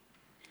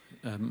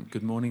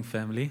Good morning,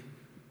 family.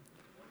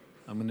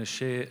 I'm going to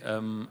share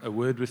a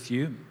word with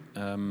you,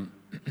 and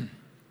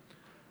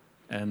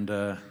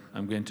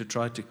I'm going to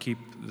try to keep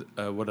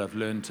what I've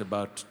learned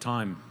about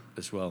time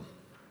as well.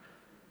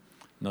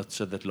 Not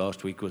so that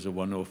last week was a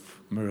one-off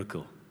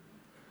miracle.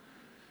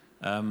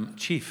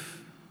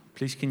 Chief,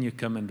 please can you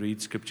come and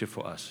read scripture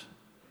for us?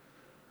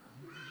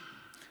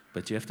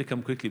 But you have to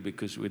come quickly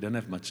because we don't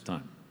have much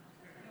time.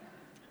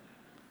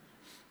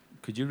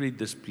 Could you read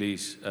this,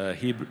 please?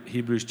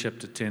 Hebrews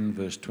chapter 10,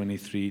 verse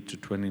 23 to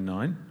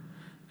 29,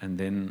 and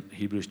then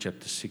Hebrews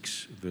chapter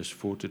 6, verse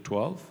 4 to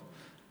 12,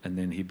 and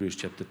then Hebrews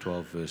chapter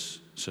 12, verse...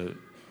 So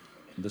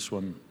this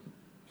one,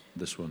 and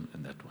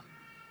that one.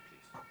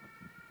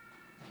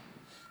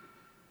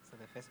 So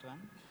the first one?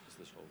 It's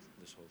this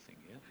whole thing,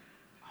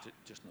 yeah?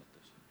 Just not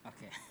this.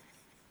 Okay.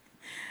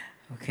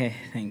 Okay,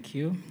 thank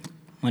you.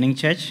 Morning,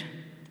 church.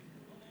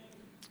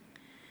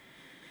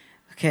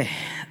 Okay,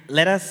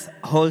 let us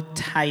hold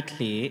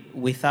tightly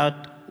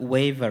without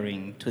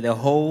wavering to the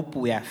hope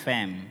we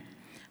affirm,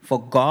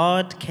 for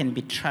God can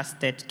be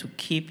trusted to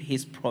keep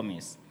his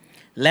promise.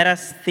 Let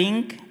us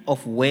think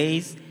of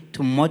ways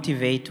to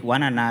motivate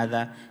one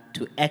another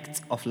to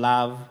acts of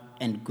love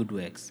and good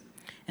works.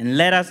 And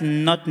let us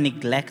not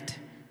neglect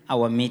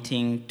our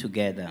meeting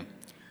together,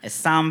 as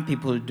some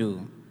people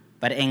do,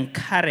 but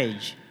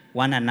encourage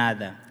one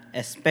another,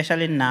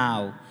 especially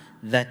now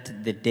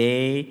that the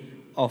day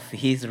of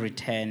his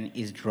return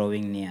is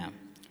drawing near.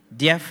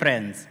 Dear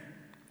friends,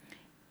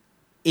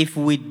 if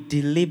we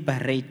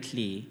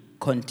deliberately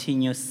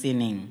continue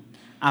sinning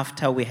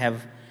after we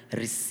have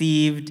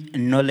received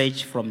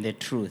knowledge from the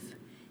truth,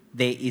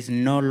 there is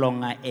no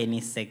longer any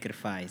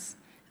sacrifice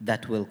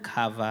that will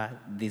cover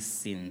these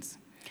sins.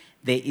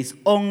 There is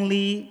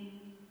only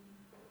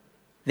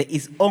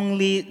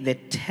the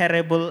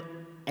terrible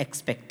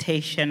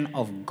expectation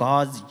of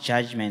God's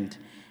judgment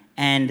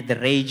and the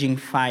raging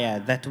fire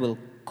that will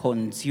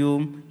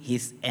consume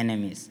his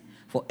enemies.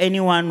 For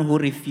anyone who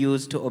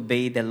refused to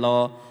obey the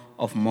law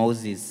of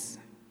Moses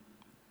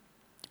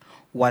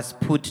was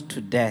put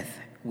to death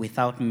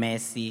without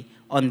mercy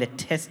on the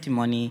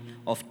testimony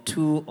of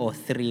 2 or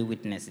 3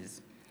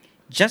 witnesses.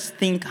 Just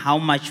think how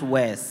much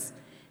worse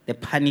the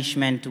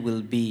punishment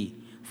will be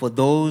for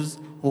those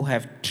who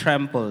have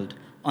trampled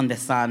on the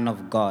Son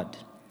of God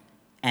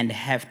and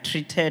have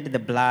treated the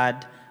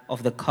blood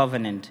of the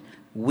covenant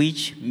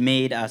which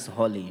made us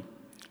holy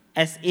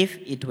as if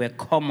it were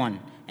common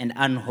and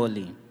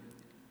unholy,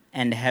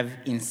 and have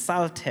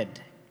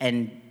insulted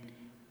and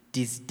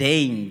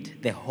disdained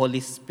the Holy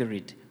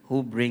Spirit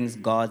who brings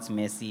God's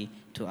mercy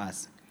to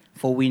us.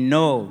 For we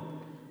know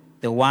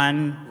the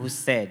one who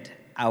said,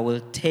 I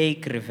will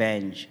take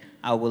revenge,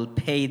 I will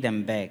pay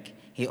them back.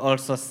 He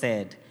also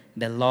said,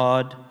 the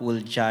Lord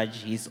will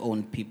judge his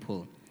own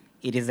people.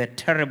 It is a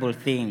terrible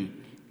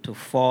thing to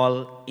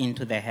fall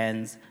into the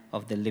hands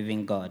of the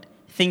living God.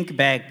 Think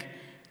back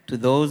to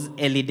those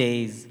early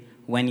days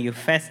when you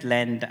first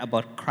learned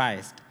about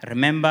Christ.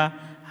 Remember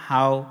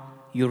how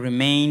you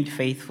remained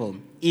faithful,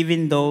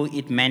 even though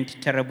it meant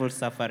terrible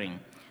suffering.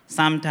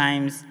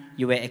 Sometimes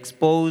you were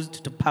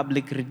exposed to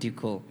public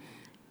ridicule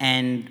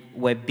and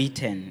were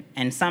beaten,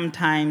 and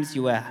sometimes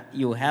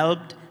you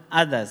helped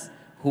others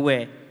who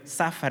were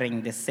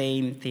suffering the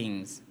same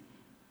things.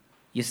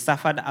 You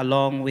suffered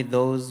along with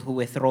those who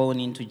were thrown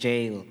into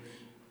jail,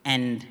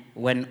 and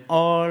when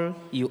all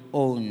you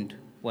owned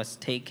was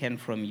taken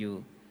from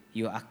you,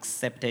 you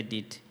accepted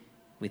it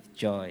with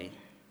joy.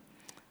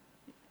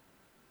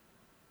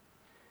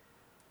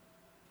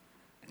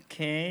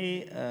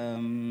 Okay,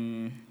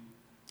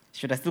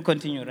 should I still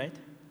continue, right?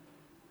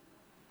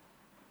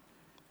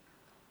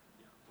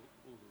 Yeah,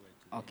 all the way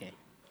to okay.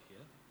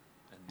 Here,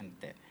 And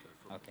then,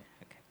 okay,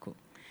 cool.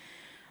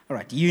 All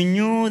right, you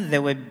knew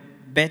there were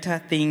better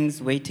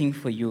things waiting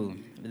for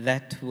you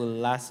that will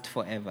last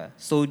forever.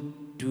 So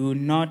do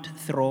not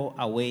throw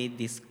away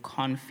this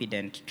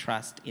confident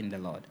trust in the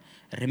Lord.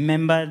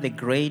 Remember the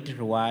great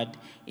reward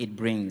it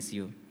brings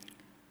you.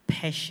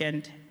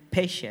 Patient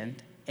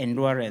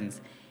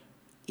endurance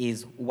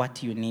is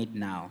what you need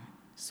now,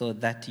 so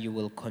that you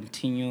will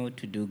continue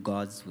to do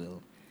God's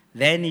will.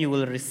 Then you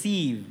will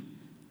receive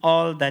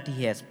all that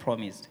he has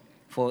promised.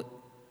 For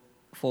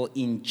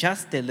in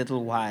just a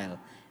little while,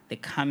 the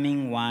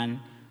coming one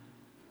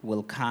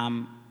will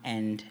come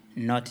and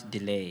not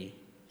delay.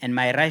 And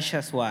my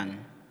righteous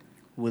one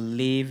will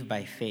live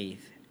by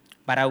faith.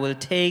 But I will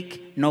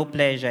take no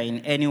pleasure in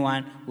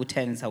anyone who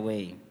turns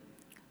away.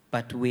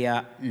 But we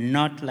are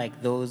not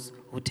like those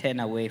who turn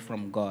away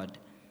from God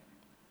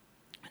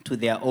to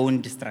their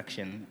own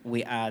destruction.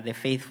 We are the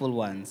faithful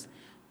ones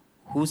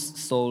whose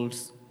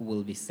souls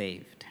will be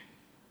saved.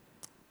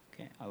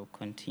 Okay, I'll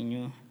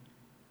continue.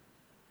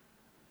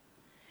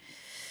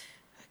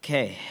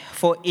 Okay,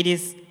 for it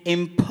is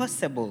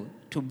impossible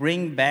to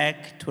bring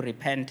back to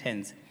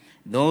repentance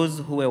those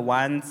who were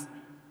once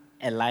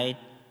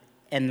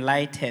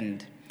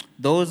enlightened,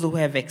 those who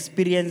have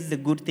experienced the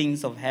good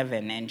things of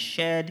heaven and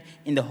shared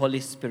in the Holy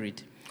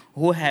Spirit,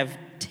 who have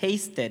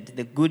tasted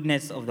the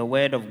goodness of the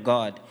Word of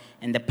God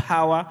and the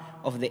power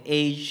of the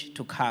age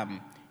to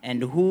come,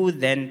 and who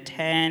then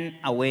turn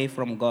away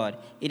from God.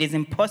 It is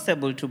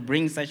impossible to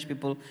bring such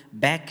people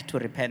back to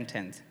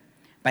repentance.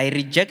 By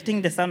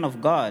rejecting the Son of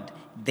God,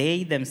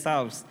 they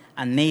themselves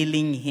are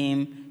nailing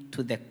him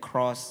to the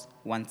cross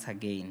once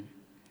again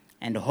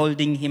and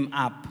holding him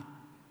up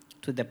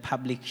to the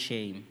public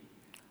shame.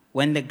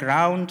 When the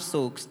ground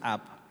soaks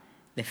up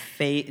the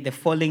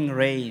falling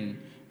rain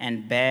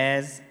and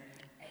bears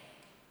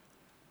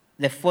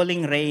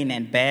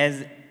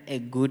a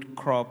good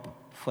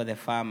crop for the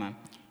farmer,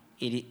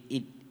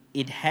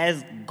 it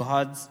has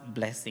God's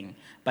blessing.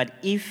 But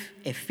if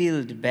a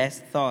field bears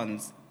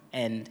thorns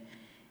and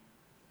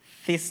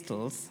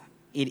thistles,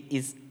 it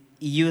is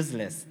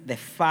useless. The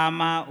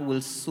farmer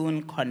will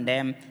soon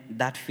condemn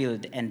that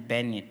field and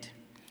burn it.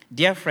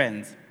 Dear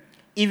friends,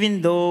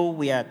 even though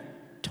we are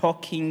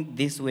talking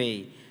this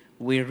way,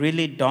 we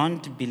really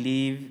don't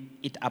believe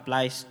it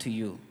applies to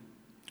you.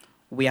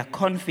 We are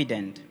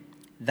confident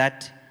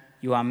that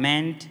you are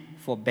meant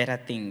for better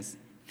things,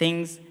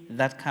 things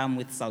that come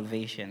with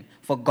salvation.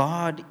 For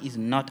God is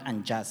not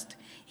unjust.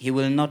 He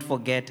will not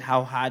forget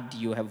how hard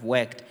you have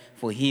worked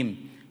for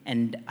him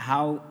and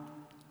how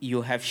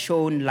you have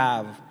shown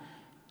love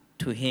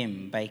to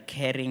him by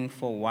caring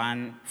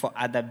for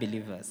other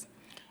believers.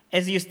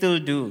 As you still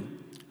do,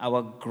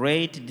 our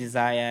great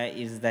desire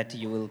is that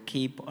you will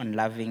keep on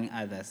loving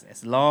others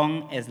as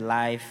long as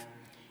life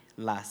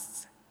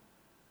lasts,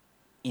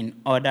 in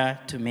order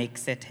to make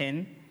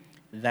certain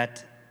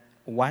that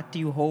what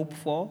you hope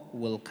for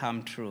will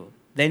come true.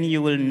 Then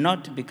you will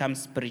not become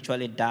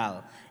spiritually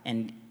dull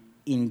and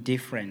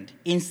indifferent.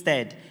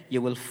 Instead,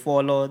 you will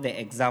follow the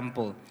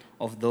example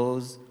of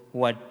those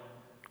who are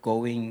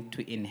going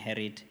to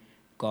inherit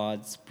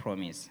God's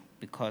promise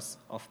because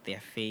of their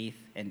faith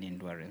and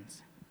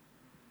endurance.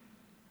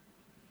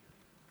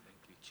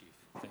 Thank you, Chief.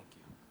 Thank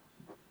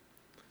you.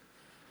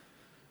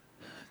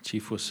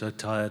 Chief was so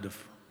tired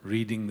of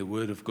reading the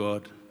Word of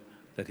God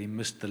that he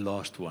missed the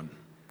last one.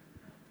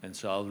 And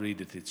so I'll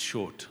read it. It's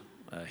short.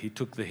 He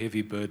took the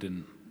heavy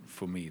burden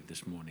for me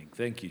this morning.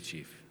 Thank you,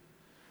 Chief.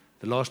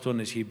 The last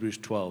one is Hebrews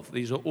 12.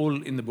 These are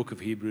all in the book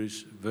of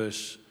Hebrews,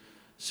 verse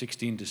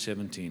 16 to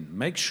 17.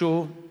 Make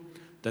sure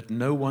that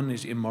no one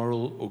is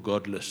immoral or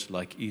godless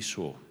like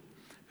Esau,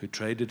 who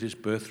traded his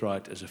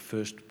birthright as a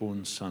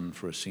firstborn son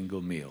for a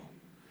single meal.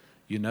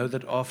 You know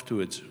that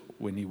afterwards,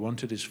 when he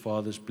wanted his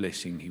father's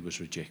blessing, he was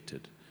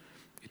rejected.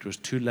 It was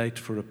too late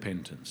for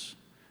repentance,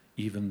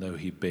 even though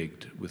he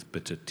begged with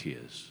bitter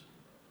tears.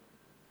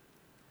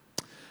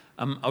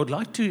 I would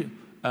like to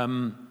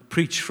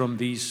preach from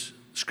these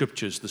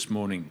scriptures this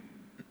morning.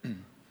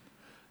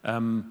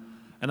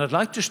 And I'd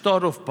like to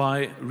start off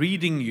by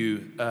reading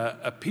you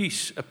a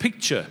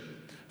picture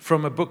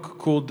from a book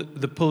called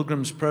The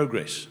Pilgrim's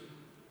Progress.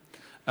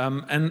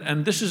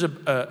 And this is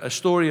a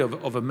story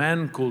of a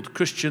man called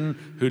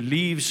Christian who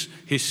leaves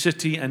his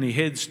city and he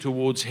heads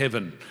towards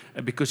heaven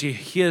because he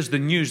hears the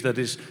news that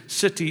his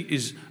city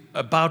is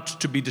about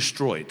to be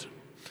destroyed.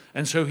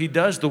 And so he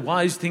does the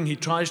wise thing. He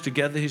tries to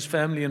gather his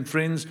family and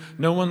friends.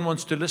 No one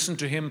wants to listen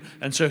to him.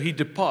 And so he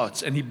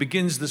departs and he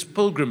begins this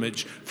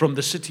pilgrimage from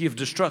the city of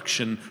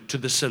destruction to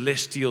the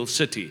celestial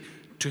city,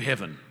 to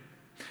heaven.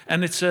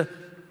 And it's an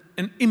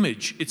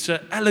image. It's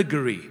an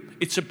allegory.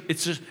 It's a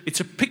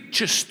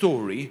picture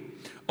story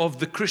of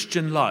the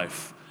Christian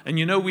life. And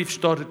you know, we've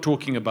started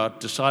talking about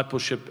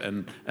discipleship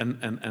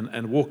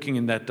and walking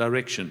in that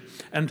direction.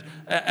 And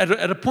at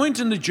a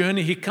point in the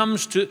journey, he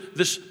comes to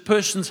this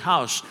person's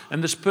house,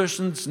 and this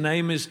person's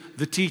name is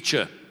the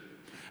teacher.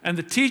 And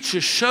the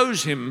teacher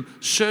shows him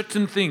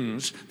certain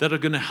things that are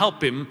going to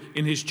help him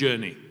in his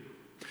journey.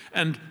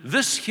 And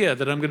this here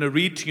that I'm going to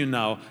read to you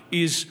now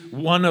is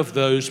one of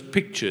those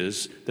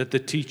pictures that the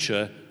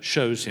teacher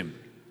shows him.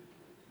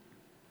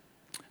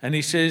 And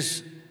he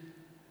says,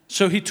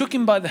 so he took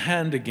him by the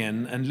hand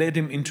again and led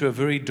him into a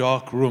very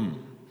dark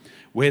room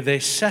where there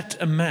sat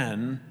a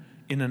man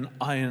in an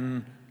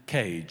iron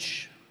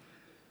cage.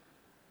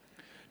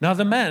 Now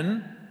the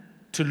man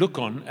to look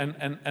on,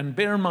 and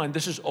bear in mind,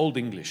 this is Old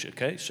English,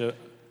 okay? So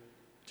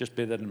just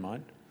bear that in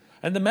mind.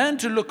 And the man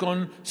to look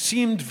on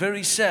seemed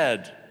very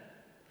sad.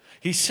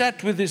 He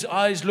sat with his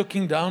eyes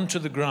looking down to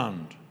the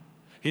ground,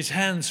 his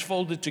hands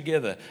folded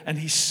together, and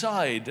he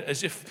sighed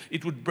as if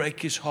it would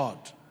break his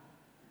heart.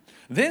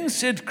 Then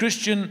said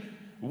Christian,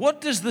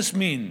 what does this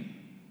mean?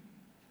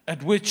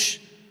 At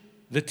which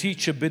the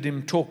teacher bid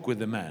him talk with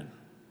the man.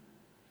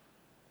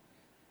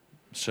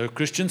 So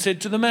Christian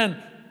said to the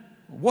man,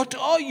 what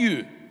are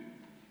you?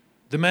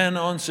 The man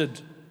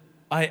answered,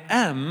 I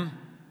am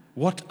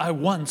what I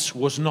once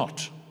was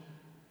not.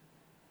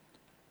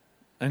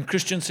 And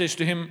Christian says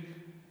to him,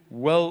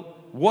 well,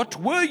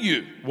 what were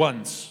you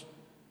once?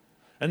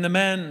 And the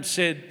man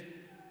said,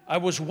 I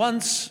was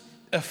once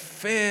a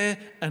fair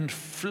and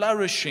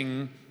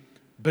flourishing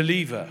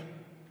believer,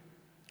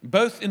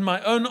 both in my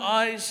own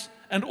eyes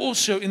and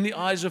also in the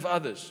eyes of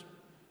others.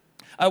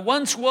 I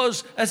once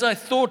was, as I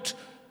thought,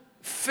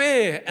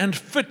 fair and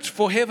fit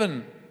for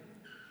heaven,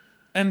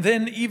 and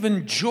then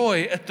even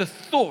joy at the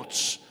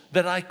thoughts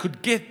that I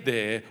could get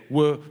there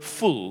were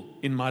full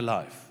in my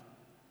life.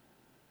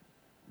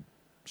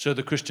 So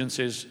the Christian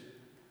says,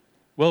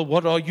 well,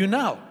 what are you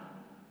now?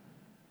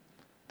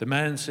 The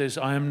man says,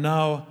 I am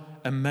now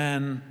a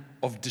man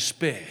of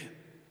despair.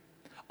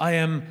 I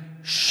am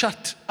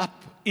shut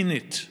up in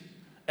it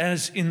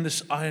as in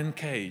this iron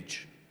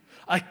cage.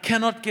 I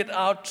cannot get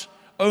out.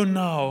 Oh,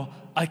 now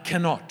I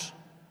cannot.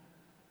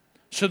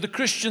 So the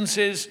Christian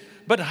says,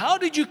 but how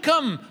did you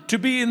come to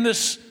be in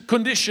this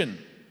condition?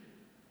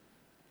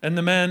 And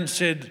the man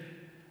said,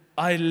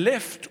 I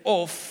left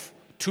off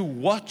to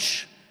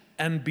watch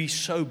and be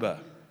sober.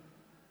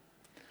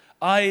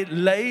 I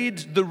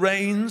laid the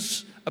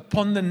reins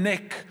upon the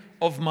neck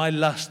of my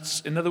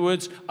lusts. In other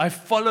words, I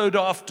followed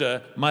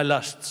after my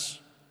lusts.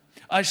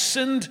 I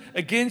sinned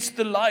against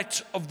the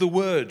light of the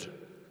word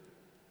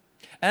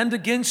and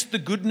against the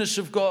goodness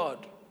of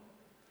God.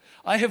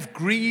 I have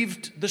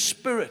grieved the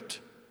Spirit,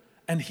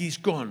 and he's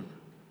gone.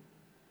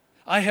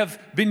 I have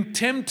been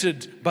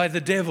tempted by the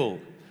devil,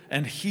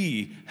 and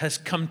he has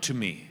come to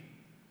me.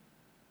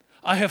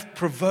 I have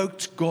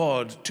provoked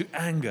God to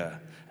anger,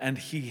 and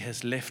he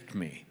has left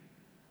me.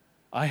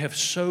 I have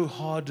so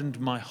hardened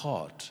my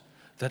heart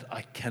that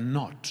I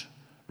cannot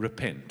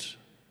repent.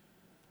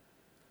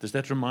 Does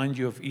that remind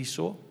you of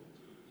Esau?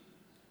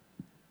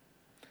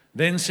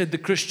 Then said the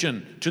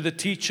Christian to the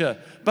teacher,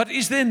 but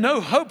is there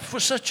no hope for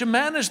such a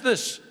man as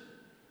this?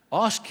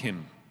 Ask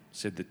him,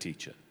 said the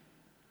teacher.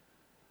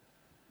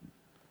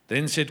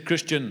 Then said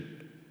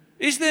Christian,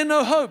 is there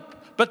no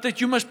hope, but that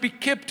you must be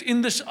kept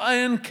in this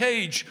iron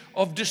cage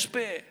of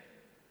despair?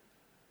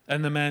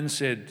 And the man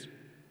said,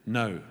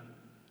 no,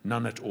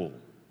 none at all.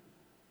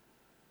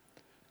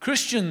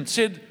 Christian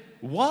said,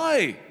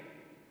 why?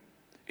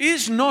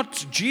 Is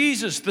not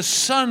Jesus, the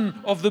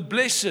Son of the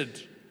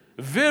Blessed,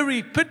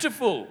 very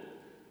pitiful?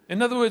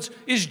 In other words,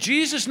 is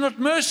Jesus not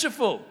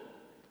merciful?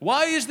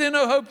 Why is there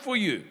no hope for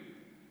you?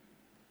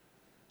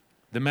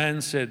 The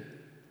man said,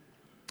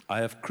 I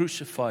have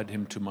crucified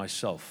him to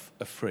myself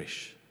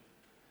afresh.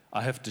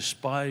 I have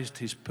despised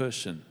his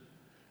person.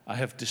 I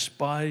have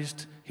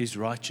despised his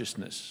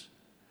righteousness.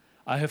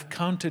 I have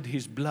counted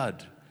his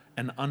blood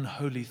an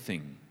unholy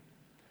thing.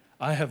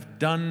 I have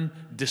done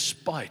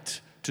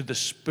despite to the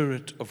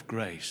Spirit of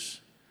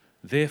grace.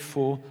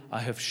 Therefore,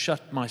 I have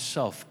shut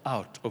myself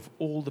out of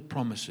all the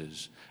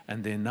promises,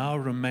 and there now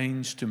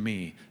remains to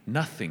me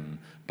nothing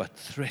but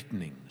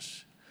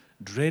threatenings,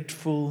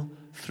 dreadful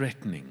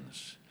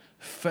threatenings,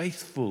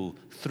 faithful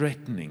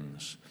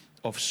threatenings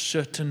of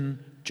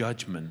certain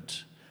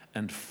judgment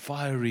and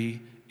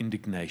fiery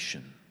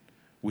indignation,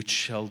 which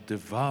shall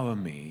devour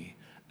me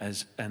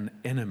as an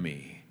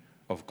enemy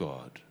of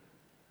God.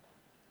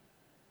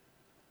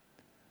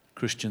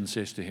 Christian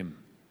says to him,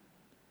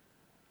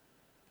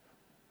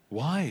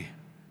 why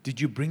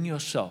did you bring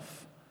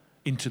yourself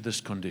into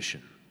this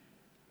condition?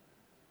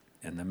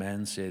 And the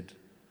man said,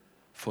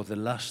 for the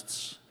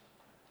lusts,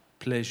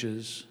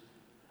 pleasures,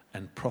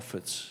 and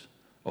profits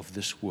of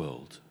this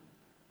world.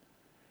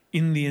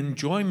 In the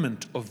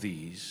enjoyment of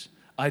these,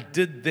 I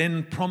did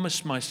then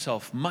promise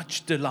myself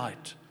much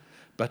delight,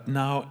 but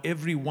now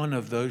every one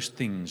of those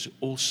things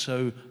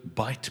also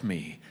bite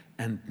me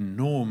and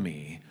gnaw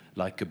me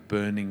like a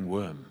burning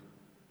worm.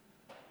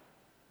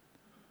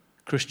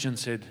 Christian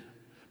said,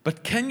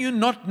 but can you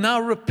not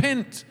now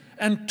repent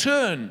and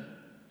turn?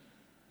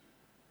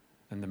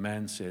 And the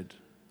man said,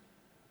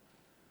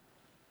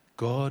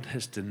 God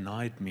has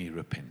denied me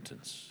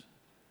repentance.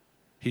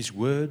 His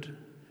word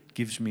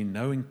gives me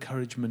no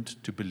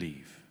encouragement to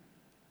believe.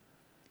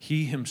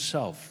 He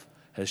himself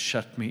has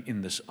shut me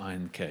in this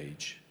iron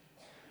cage,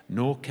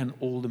 nor can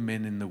all the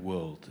men in the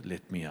world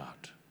let me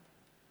out.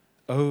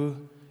 Oh,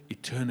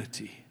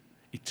 eternity,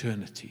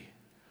 eternity,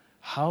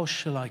 how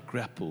shall I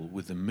grapple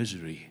with the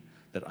misery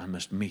that I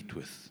must meet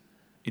with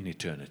in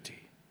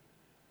eternity?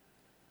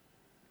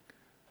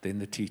 Then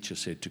the teacher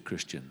said to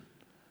Christian,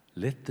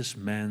 let this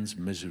man's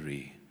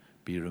misery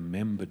be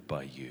remembered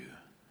by you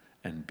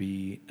and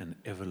be an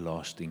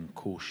everlasting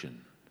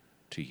caution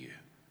to you.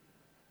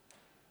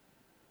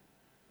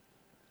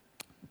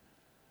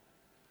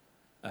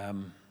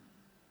 And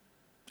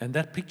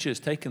that picture is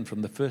taken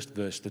from the first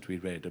verse that we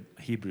read, of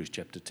Hebrews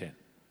chapter 10.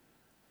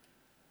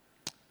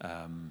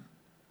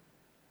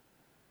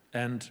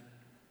 And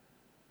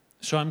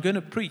so I'm going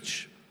to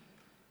preach.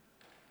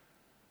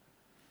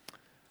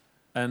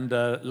 And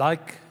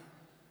like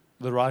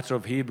the writer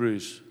of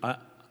Hebrews,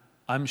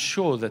 I'm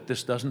sure that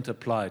this doesn't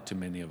apply to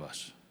many of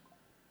us.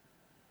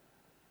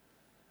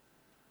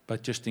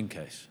 But just in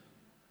case.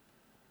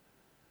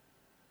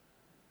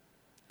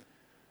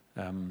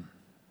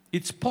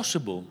 It's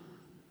possible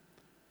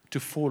to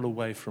fall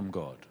away from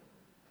God.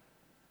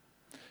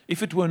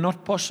 If it were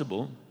not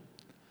possible,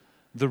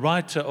 the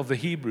writer of the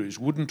Hebrews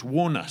wouldn't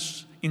warn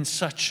us in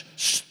such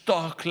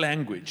stark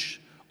language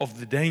of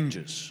the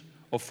dangers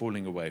of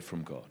falling away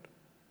from God.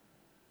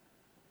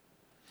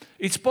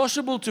 It's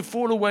possible to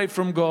fall away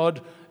from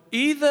God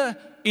either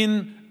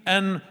in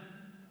an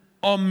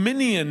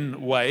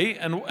Arminian way,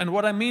 and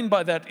what I mean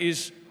by that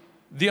is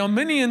the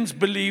Arminians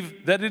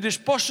believe that it is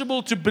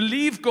possible to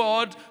believe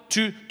God,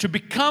 to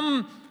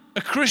become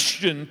a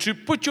Christian, to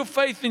put your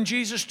faith in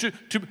Jesus,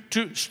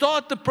 to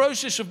start the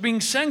process of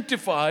being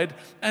sanctified,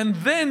 and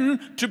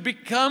then to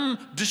become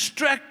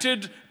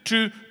distracted,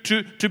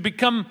 to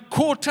become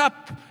caught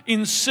up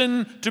in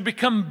sin, to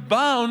become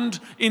bound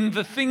in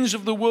the things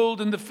of the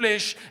world and the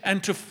flesh,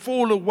 and to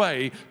fall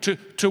away,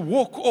 to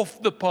walk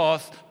off the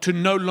path, to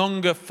no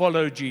longer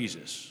follow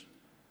Jesus.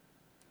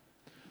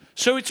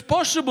 So it's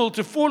possible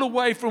to fall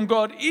away from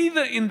God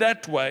either in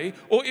that way,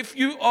 or if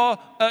you are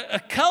a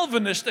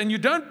Calvinist and you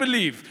don't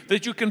believe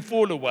that you can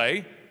fall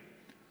away,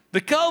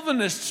 the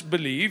Calvinists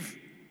believe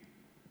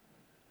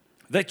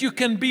that you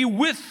can be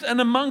with and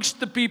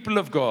amongst the people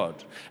of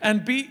God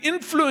and be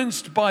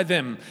influenced by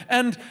them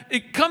and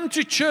come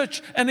to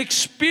church and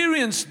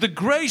experience the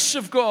grace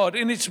of God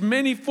in its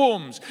many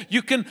forms.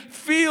 You can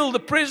feel the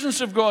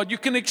presence of God. You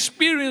can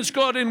experience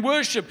God in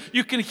worship.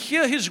 You can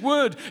hear His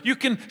word. You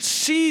can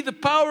see the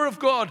power of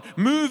God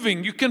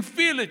moving. You can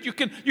feel it. You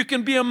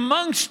can be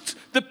amongst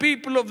the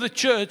people of the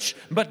church,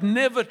 but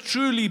never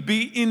truly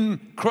be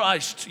in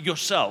Christ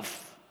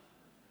yourself.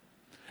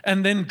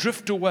 And then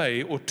drift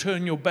away or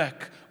turn your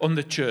back on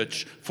the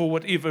church for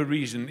whatever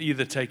reason,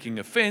 either taking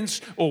offense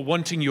or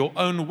wanting your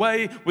own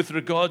way with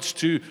regards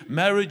to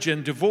marriage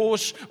and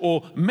divorce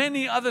or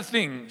many other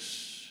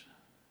things.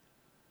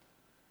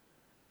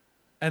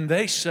 And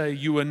they say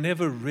you were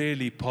never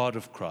really part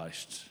of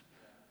Christ,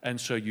 and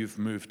so you've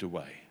moved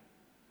away.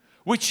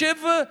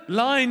 Whichever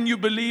line you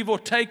believe or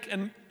take,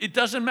 and it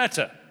doesn't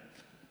matter.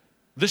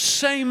 The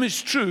same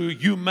is true,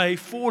 you may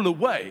fall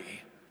away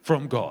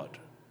from God.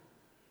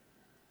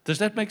 Does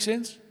that make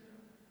sense?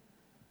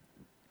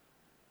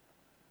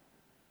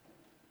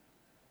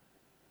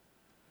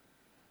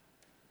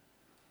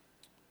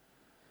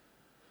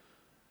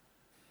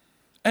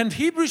 And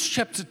Hebrews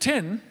chapter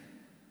 10,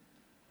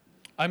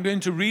 I'm going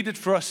to read it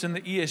for us in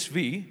the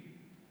ESV,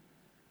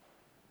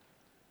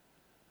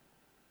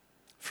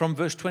 from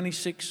verse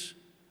 26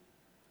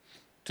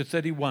 to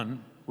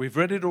 31. We've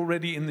read it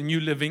already in the New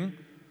Living,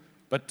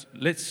 but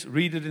let's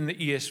read it in the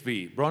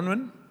ESV.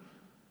 Bronwyn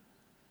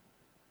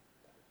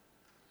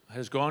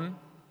has gone.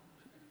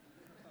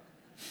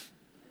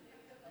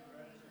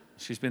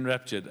 She's been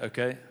raptured,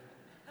 okay?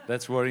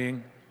 That's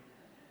worrying.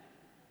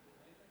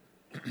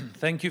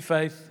 Thank you,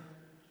 Faith.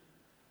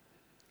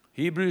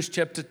 Hebrews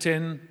chapter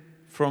 10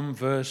 from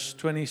verse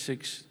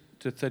 26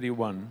 to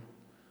 31.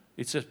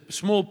 It's a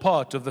small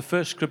part of the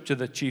first scripture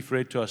that Chief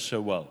read to us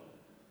so well.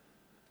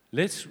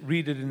 Let's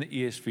read it in the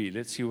ESV.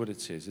 Let's see what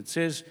it says. It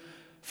says,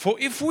 "For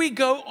if we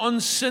go on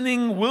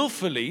sinning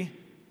willfully,"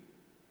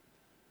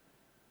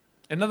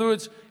 in other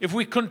words, if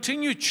we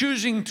continue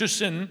choosing to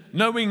sin,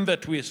 knowing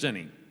that we're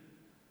sinning,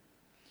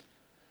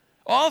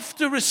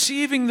 after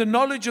receiving the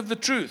knowledge of the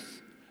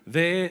truth,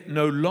 there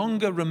no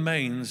longer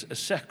remains a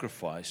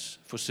sacrifice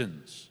for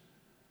sins,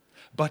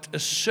 but a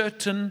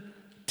certain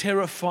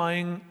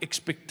terrifying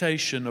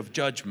expectation of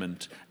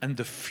judgment and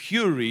the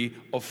fury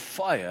of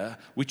fire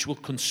which will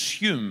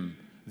consume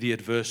the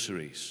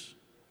adversaries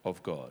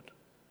of God.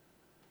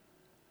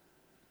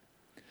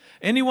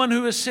 Anyone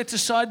who has set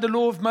aside the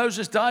law of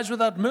Moses dies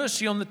without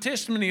mercy on the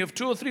testimony of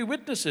 2 or 3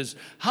 witnesses.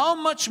 How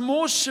much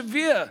more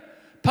severe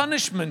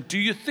punishment do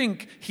you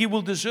think he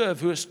will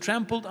deserve who has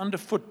trampled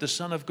underfoot the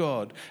Son of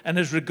God and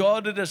has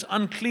regarded as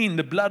unclean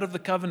the blood of the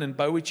covenant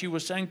by which he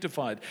was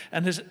sanctified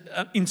and has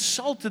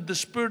insulted the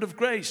Spirit of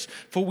grace?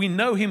 For we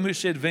know him who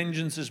said,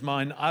 "Vengeance is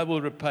mine, I will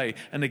repay."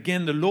 And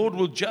again, the Lord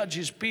will judge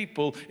his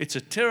people. It's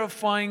a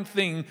terrifying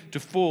thing to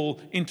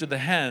fall into the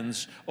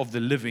hands of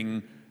the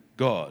living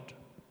God.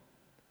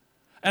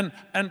 And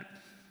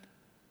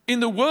in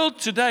the world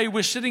today,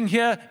 we're sitting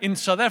here in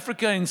South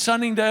Africa, in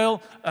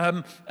Sunningdale,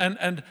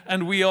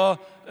 and we are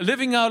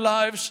living our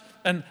lives,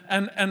 and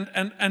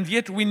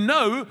yet we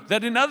know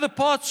that in other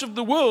parts of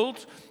the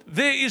world,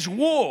 there is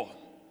war.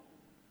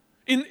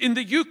 In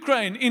the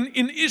Ukraine,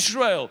 in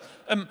Israel,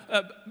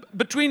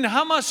 between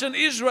Hamas and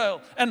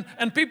Israel,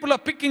 and people are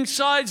picking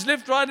sides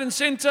left, right, and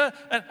center,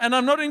 and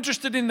I'm not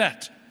interested in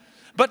that.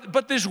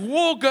 But there's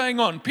war going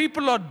on.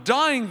 People are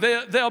dying.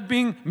 They are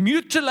being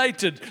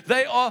mutilated.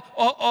 They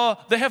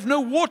have no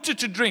water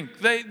to drink.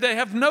 They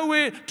have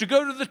nowhere to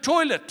go to the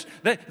toilet.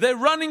 They're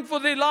running for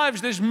their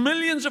lives. There's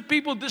millions of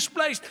people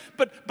displaced.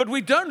 But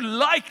we don't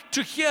like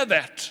to hear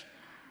that.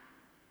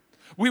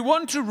 We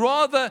want to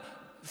rather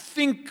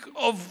think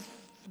of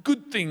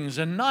good things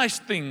and nice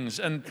things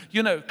and,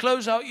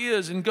 close our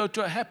ears and go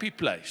to a happy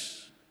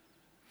place.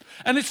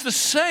 And it's the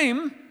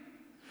same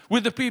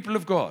with the people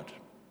of God.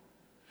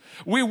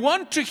 We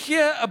want to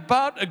hear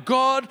about a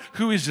God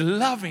who is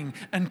loving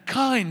and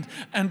kind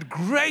and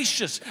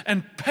gracious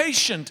and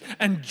patient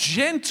and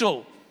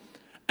gentle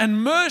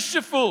and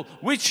merciful,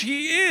 which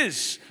He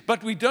is.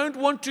 But we don't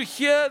want to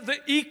hear the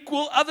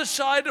equal other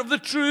side of the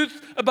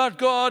truth about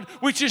God,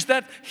 which is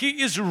that He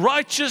is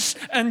righteous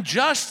and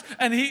just,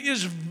 and He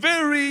is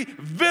very,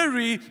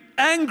 very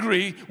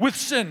angry with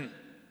sin.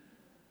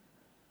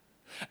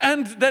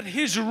 and that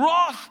his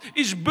wrath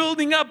is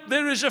building up.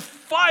 There is a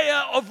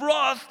fire of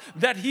wrath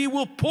that he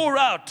will pour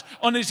out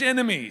on his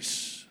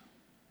enemies.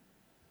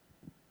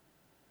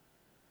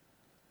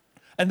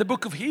 And the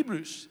book of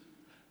Hebrews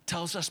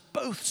tells us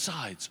both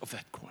sides of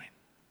that coin.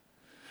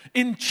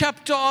 In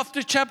chapter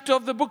after chapter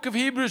of the book of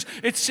Hebrews,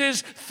 it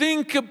says,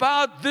 think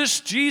about this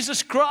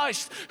Jesus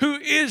Christ, who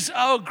is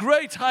our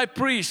great high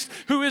priest,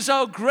 who is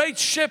our great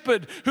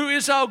shepherd, who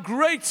is our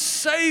great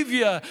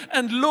Savior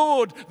and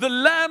Lord, the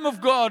Lamb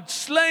of God,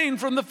 slain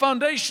from the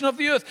foundation of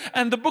the earth.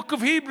 And the book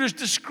of Hebrews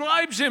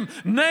describes him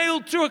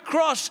nailed to a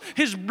cross,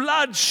 his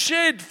blood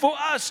shed for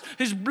us,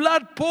 his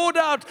blood poured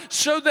out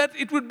so that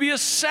it would be a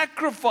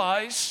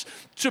sacrifice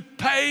to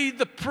pay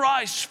the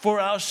price for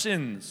our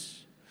sins.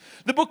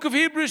 The book of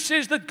Hebrews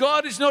says that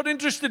God is not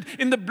interested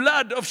in the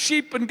blood of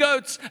sheep and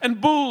goats and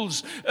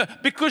bulls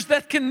because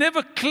that can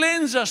never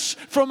cleanse us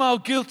from our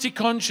guilty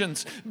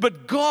conscience.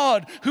 But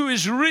God, who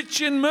is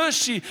rich in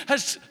mercy,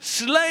 has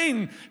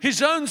slain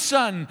his own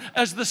Son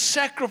as the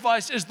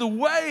sacrifice, as the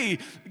way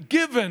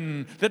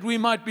given that we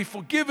might be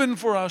forgiven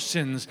for our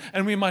sins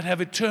and we might have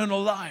eternal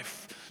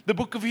life. The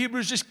book of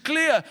Hebrews is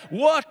clear.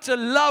 What a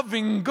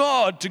loving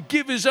God to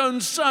give his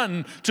own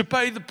Son to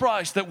pay the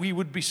price that we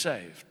would be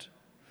saved.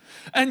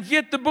 And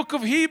yet the book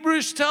of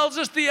Hebrews tells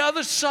us the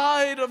other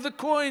side of the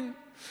coin.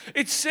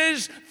 It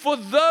says, for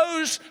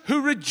those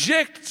who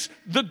reject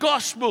the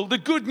gospel, the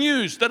good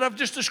news that I've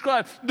just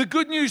described, the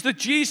good news that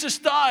Jesus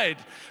died,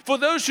 for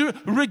those who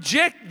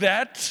reject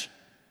that,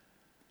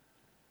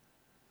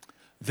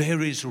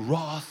 there is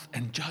wrath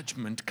and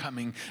judgment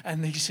coming.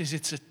 And he says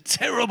it's a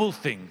terrible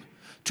thing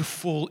to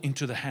fall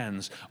into the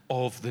hands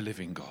of the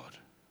living God.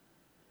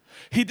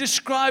 He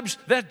describes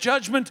that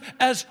judgment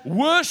as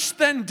worse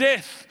than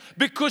death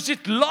because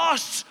it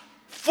lasts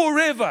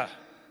forever.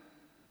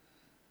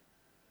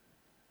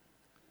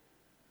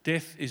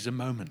 Death is a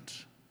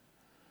moment.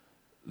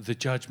 The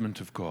judgment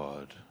of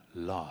God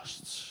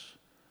lasts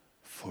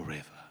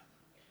forever.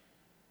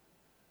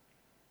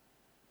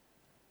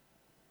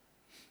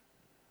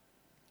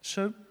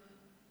 So,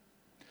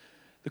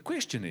 the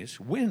question is,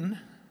 when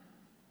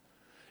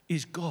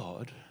is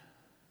God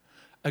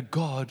a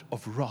God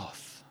of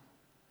wrath?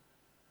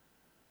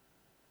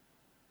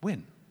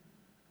 When?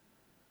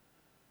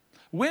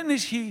 When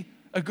is he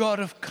a God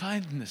of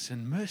kindness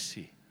and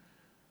mercy?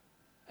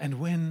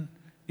 And when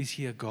is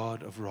he a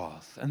God of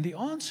wrath? And the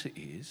answer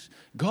is,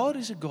 God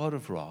is a God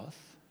of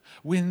wrath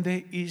when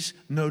there is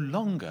no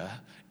longer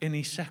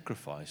any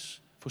sacrifice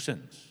for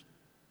sins.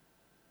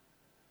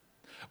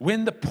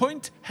 When the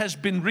point has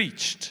been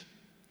reached,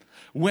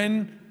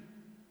 when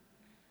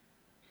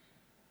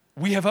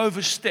we have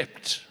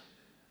overstepped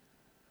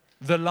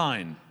the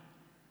line.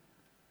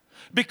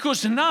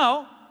 Because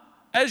now,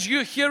 as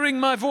you're hearing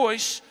my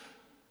voice,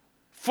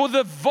 for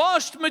the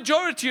vast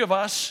majority of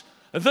us,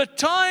 the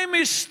time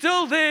is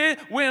still there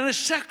when a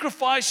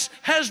sacrifice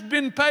has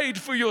been paid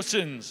for your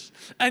sins.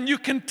 And you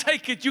can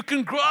take it, you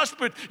can grasp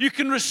it, you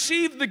can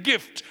receive the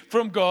gift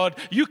from God,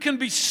 you can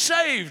be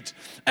saved,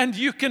 and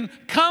you can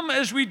come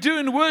as we do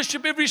in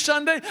worship every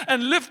Sunday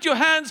and lift your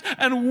hands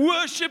and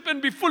worship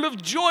and be full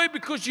of joy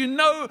because you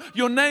know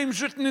your name's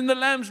written in the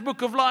Lamb's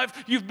Book of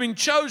Life. You've been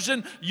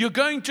chosen, you're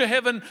going to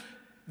heaven.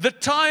 The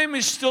time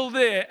is still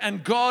there,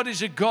 and God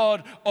is a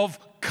God of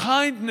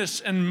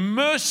kindness and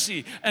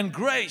mercy and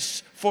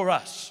grace for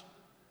us.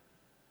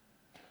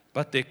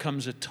 But there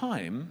comes a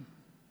time,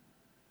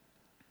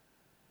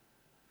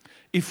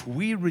 if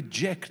we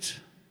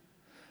reject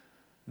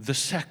the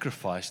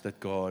sacrifice that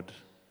God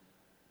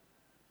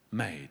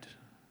made,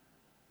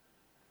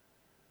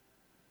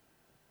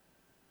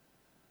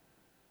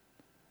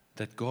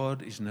 that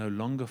God is no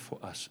longer for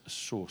us a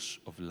source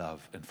of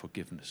love and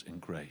forgiveness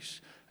and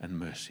grace and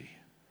mercy.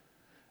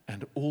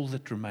 And all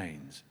that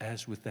remains,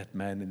 as with that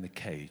man in the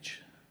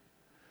cage,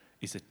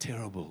 is a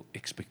terrible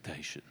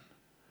expectation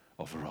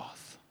of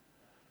wrath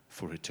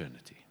for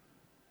eternity.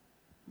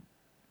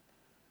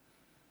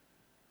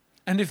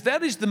 And if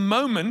that is the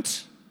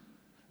moment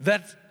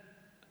that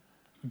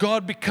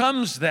God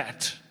becomes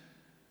that,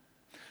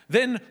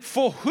 then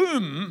for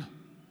whom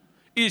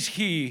is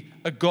he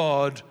a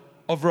God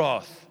of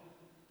wrath?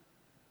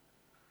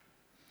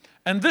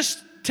 And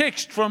this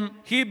text from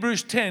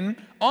Hebrews 10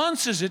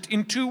 answers it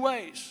in two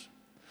ways.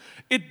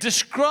 It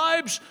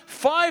describes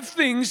 5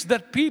 things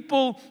that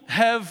people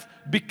have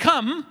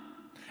become,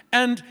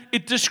 and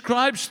it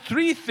describes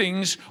 3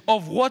 things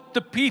of what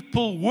the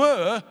people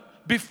were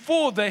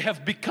before they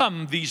have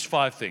become these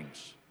 5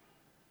 things.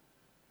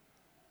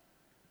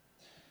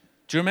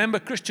 Do you remember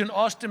Christian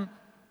asked him,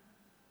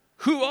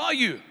 "Who are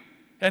you?"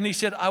 And he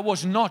said, "I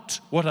was not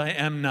what I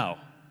am now.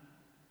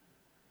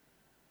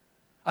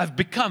 I've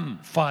become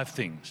 5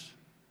 things."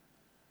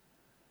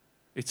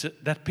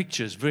 That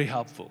picture is very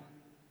helpful.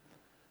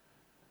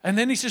 And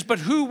then he says, "But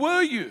who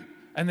were you?"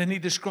 And then he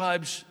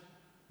describes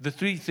the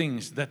 3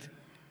 things that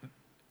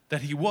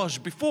he was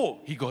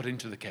before he got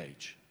into the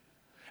cage.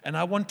 And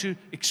I want to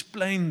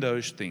explain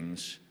those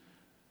things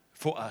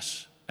for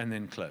us and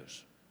then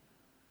close.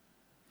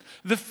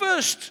 The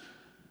first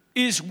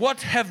is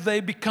what have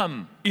they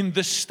become in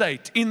this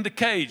state, in the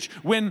cage?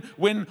 When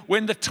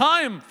the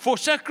time for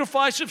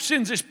sacrifice of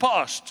sins is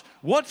past,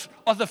 what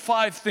are the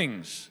 5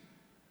 things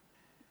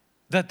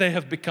that they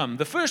have become?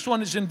 The first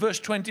one is in verse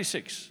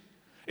 26.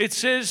 It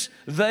says,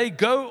 they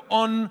go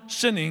on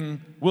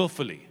sinning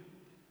willfully.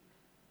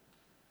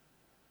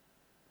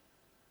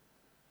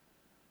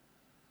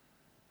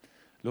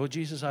 Lord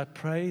Jesus, I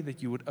pray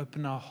that you would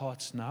open our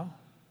hearts now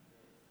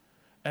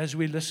as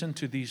we listen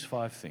to these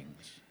 5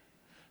 things,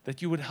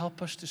 that you would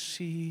help us to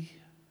see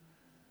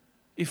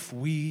if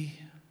we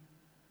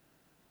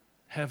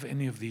have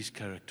any of these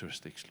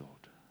characteristics,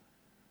 Lord,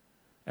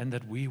 and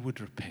that we would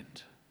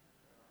repent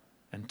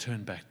and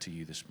turn back to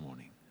you this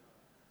morning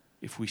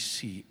if we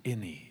see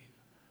any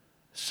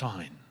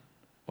sign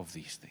of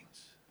these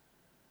things.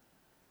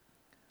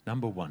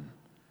 Number 1,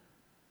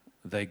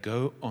 they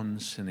go on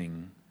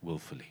sinning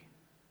willfully.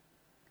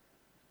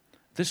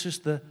 This is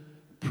the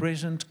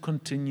present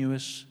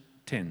continuous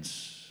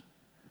tense.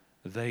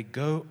 They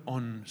go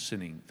on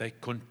sinning. They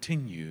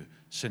continue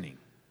sinning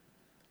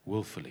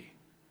willfully.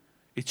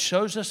 It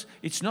shows us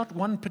it's not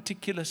one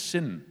particular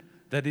sin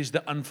that is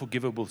the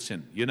unforgivable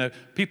sin. You know,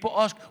 people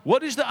ask,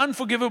 what is the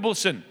unforgivable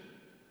sin?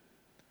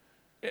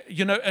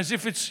 You know, as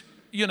if it's,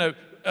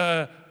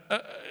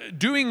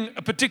 doing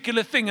a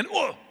particular thing and,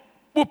 oh,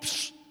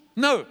 whoops.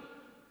 No.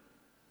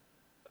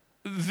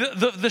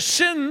 The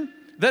sin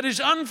that is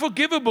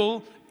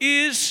unforgivable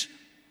is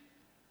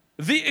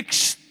the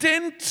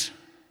extent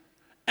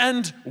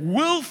and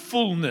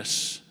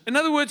willfulness. In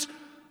other words,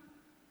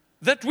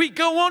 that we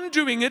go on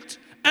doing it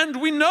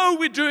and we know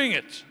we're doing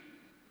it.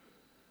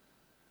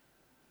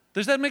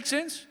 Does that make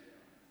sense?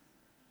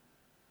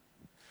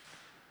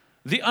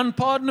 The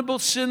unpardonable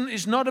sin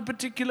is not a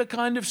particular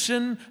kind of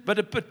sin, but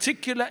a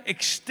particular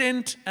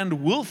extent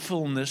and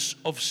willfulness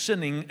of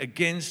sinning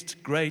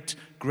against great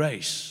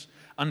grace,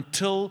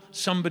 until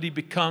somebody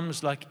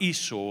becomes like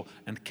Esau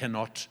and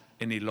cannot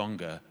any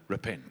longer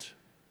repent.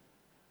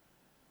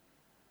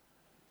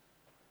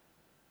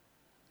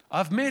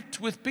 I've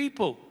met with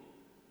people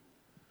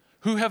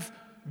who have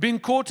been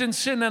caught in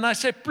sin, and I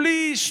say,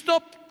 please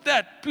stop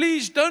that.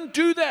 Please don't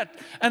do that.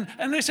 And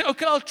they say,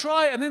 okay, I'll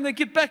try. And then they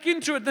get back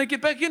into it, and they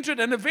get back into it.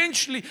 And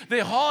eventually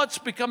their hearts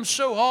become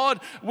so hard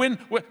when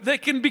they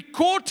can be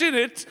caught in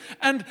it.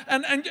 And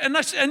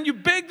you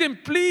beg them,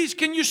 please,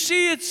 can you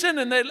see it's sin?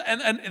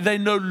 And they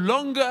no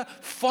longer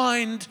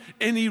find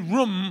any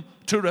room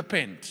to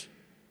repent.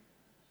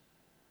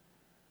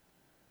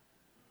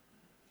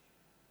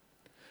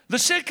 The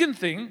second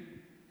thing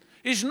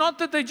is not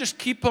that they just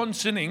keep on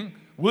sinning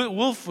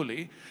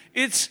willfully.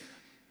 It's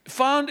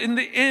found in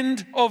the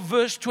end of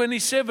verse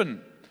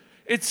 27.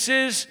 It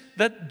says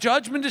that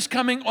judgment is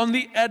coming on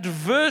the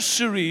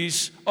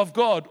adversaries of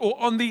God, or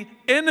on the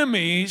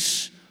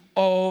enemies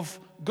of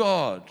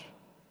God.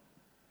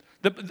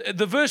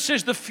 The verse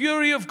says the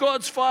fury of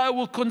God's fire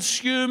will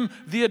consume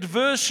the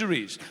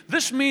adversaries.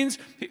 This means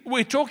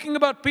we're talking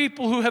about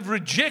people who have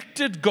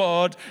rejected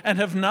God and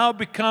have now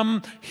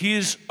become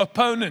his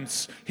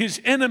opponents,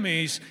 his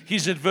enemies,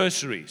 his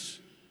adversaries.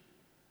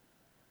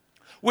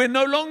 We're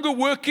no longer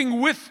working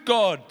with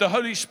God, the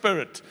Holy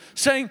Spirit,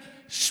 saying,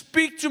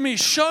 speak to me,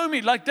 show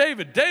me, like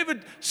David.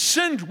 David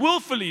sinned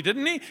willfully,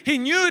 didn't he? He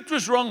knew it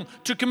was wrong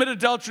to commit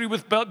adultery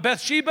with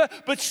Bathsheba,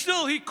 but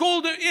still he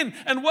called her in.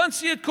 And once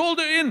he had called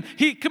her in,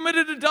 he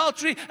committed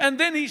adultery, and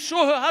then he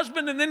saw her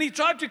husband, and then he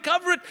tried to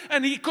cover it,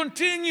 and he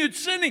continued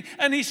sinning,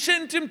 and he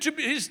sent him to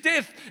his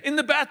death in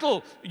the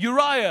battle,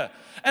 Uriah.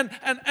 And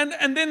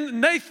then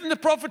Nathan the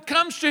prophet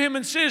comes to him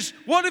and says,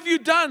 what have you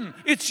done?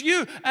 It's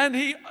you. And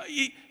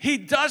he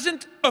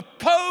doesn't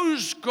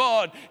oppose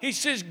God. He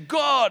says,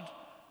 God,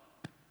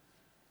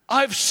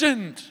 I've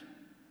sinned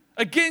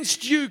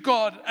against you,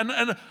 God,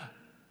 and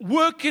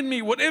work in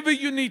me, whatever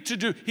you need to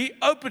do.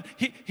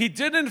 He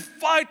didn't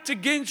fight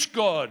against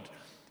God.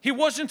 He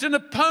wasn't an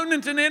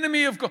opponent, an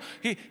enemy of God.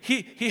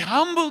 He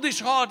humbled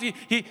his heart.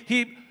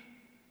 He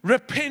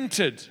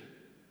repented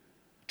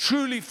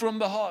truly from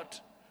the heart.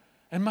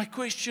 And my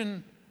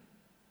question,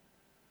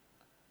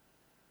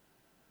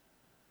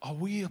 are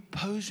we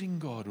opposing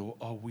God, or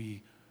are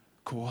we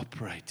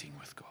cooperating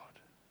with God?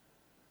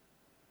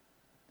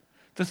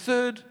 The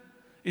third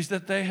is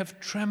that they have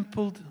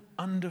trampled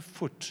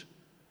underfoot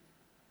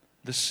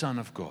the Son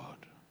of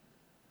God.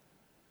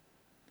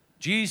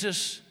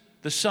 Jesus,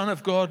 the Son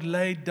of God,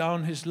 laid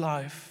down his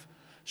life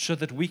so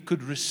that we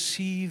could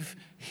receive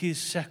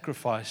his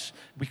sacrifice.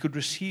 We could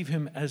receive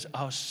him as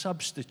our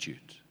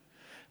substitute.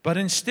 But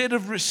instead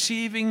of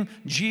receiving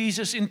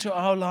Jesus into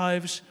our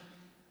lives,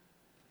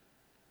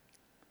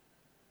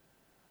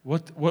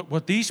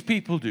 what these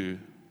people do,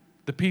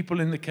 the people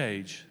in the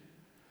cage,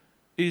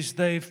 is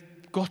they've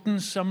gotten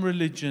some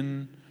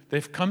religion,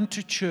 they've come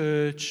to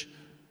church,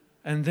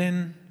 and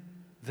then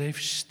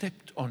they've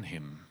stepped on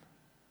him,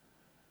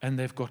 and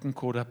they've gotten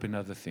caught up in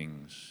other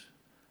things,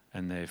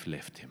 and they've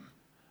left him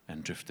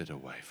and drifted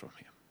away from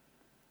him.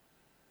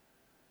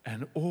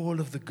 And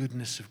all of the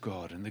goodness of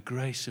God and the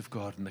grace of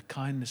God and the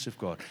kindness of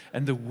God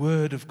and the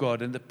word of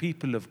God and the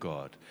people of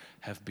God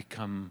have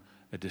become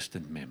a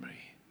distant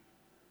memory.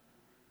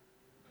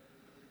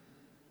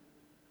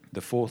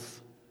 The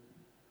fourth,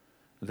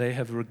 they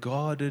have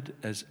regarded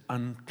as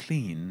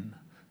unclean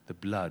the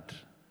blood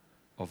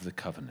of the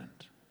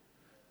covenant.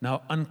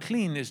 Now,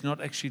 unclean is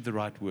not actually the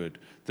right word.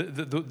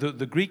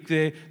 The Greek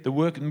there, the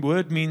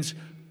word means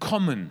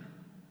common,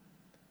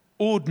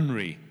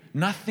 ordinary,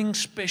 nothing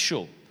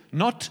special,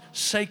 not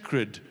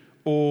sacred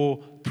or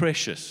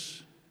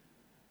precious.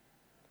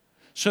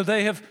 So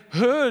they have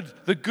heard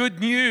the good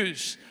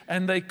news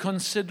and they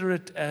consider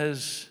it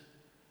as,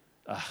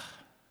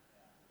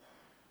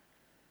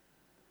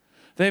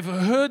 They've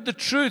heard the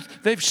truth.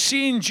 They've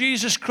seen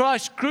Jesus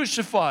Christ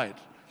crucified.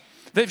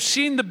 They've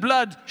seen the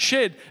blood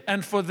shed,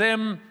 and for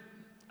them,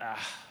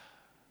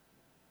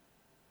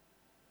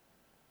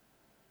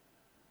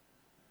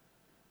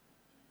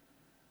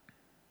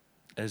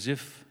 as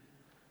if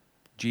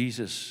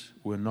Jesus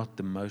were not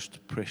the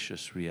most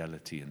precious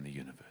reality in the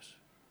universe.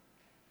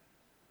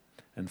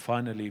 And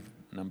finally,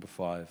 number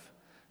 5,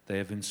 they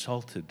have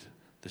insulted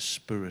the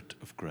Spirit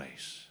of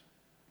grace.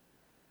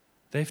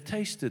 They've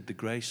tasted the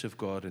grace of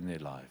God in their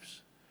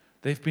lives.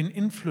 They've been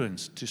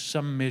influenced to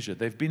some measure.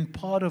 They've been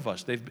part of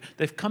us.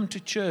 They've come to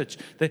church.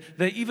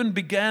 They even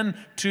began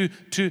to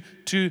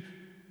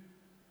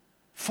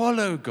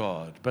follow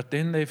God, but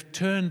then they've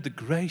turned the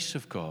grace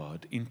of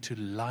God into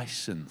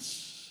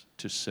license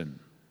to sin.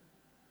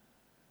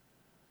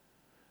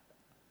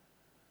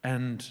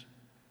 And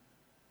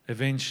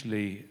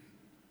eventually,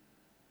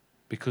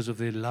 because of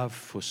their love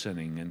for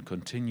sinning and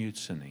continued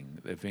sinning,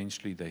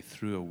 eventually they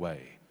threw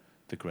away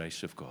the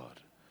grace of God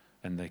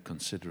and they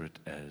consider it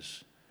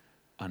as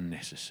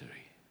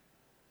unnecessary.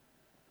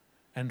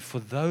 And for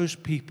those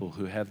people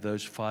who have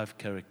those 5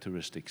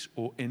 characteristics,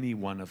 or any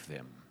one of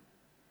them,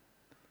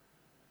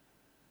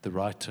 the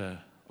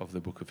writer of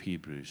the book of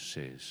Hebrews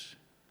says,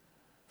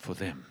 for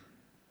them,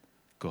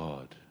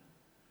 God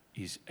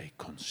is a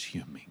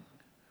consuming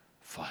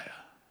fire.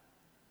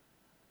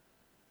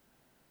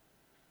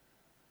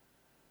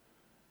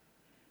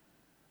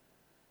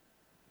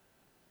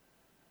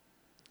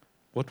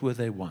 What were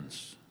they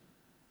once?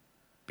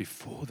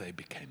 Before they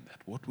became that,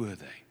 what were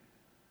they?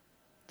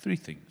 3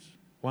 things.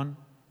 1,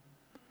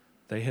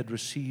 they had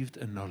received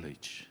a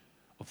knowledge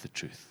of the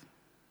truth.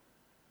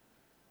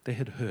 They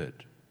had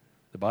heard.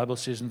 The Bible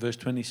says in verse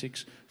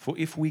 26, for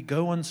if we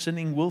go on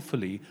sinning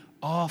willfully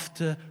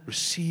after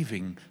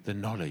receiving the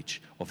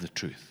knowledge of the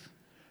truth,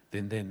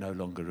 then there no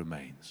longer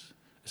remains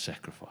a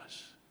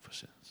sacrifice for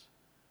sins.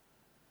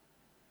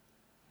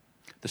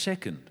 The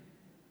second,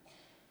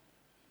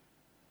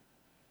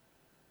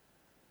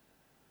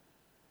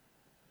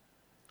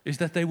 is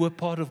that they were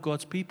part of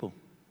God's people.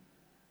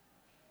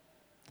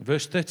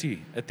 Verse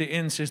 30 at the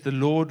end says, the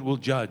Lord will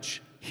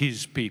judge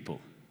his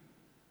people.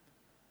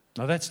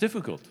 Now that's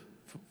difficult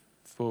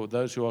for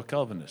those who are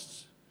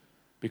Calvinists,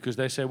 because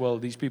they say, well,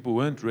 these people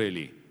weren't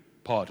really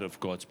part of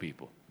God's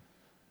people.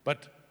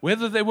 But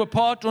whether they were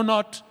part or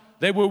not,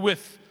 they were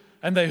with,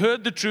 and they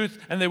heard the truth,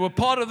 and they were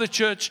part of the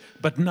church,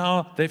 but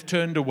now they've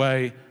turned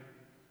away,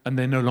 and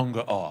they no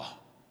longer are.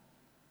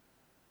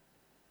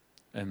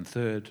 And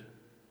third,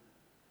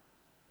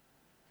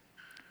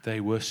 they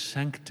were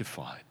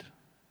sanctified.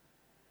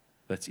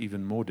 That's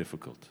even more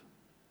difficult.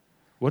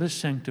 What does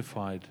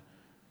sanctified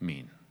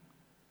mean?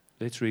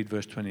 Let's read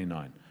verse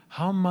 29.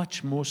 How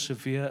much more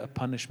severe a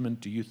punishment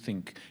do you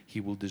think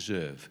he will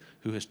deserve,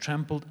 who has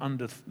trampled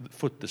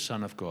underfoot the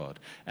Son of God,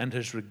 and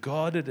has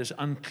regarded as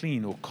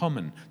unclean or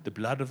common the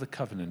blood of the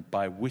covenant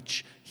by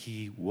which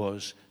he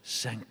was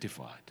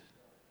sanctified?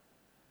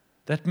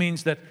 That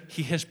means that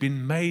he has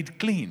been made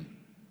clean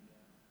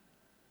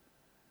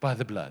by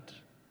the blood,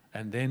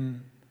 and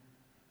then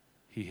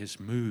he has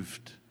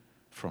moved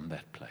from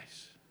that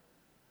place.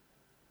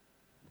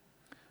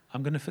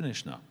 I'm going to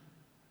finish now.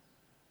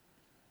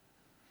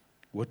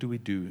 What do we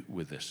do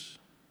with this?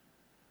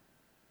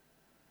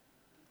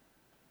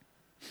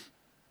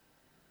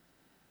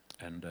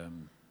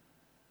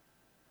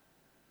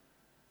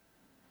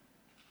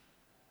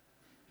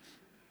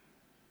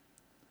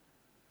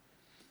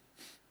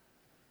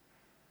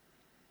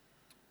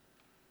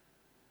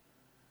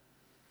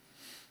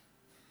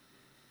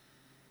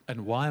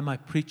 And why am I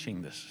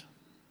preaching this?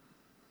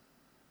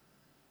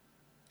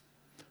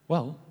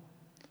 Well,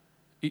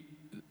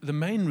 the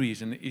main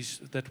reason is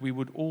that we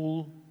would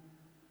all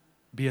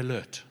be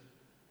alert,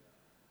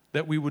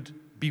 that we would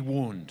be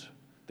warned,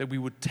 that we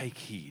would take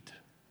heed.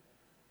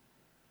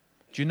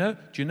 Do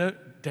you know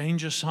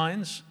danger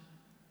signs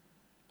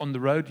on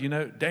the road? You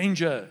know,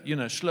 danger,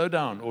 slow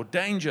down, or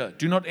danger,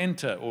 do not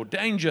enter, or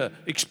danger,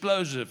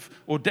 explosive,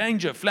 or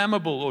danger,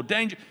 flammable, or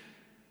danger.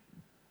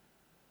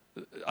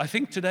 I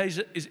think today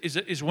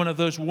is one of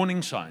those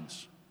warning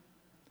signs.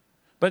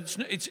 But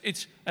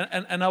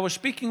and I was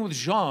speaking with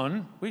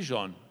Jean. Where's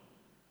Jean?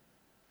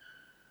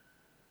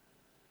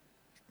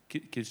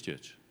 Kids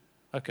Church.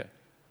 Okay.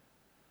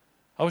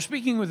 I was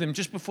speaking with him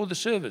just before the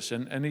service,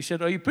 and he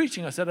said, are you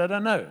preaching? I said, I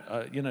don't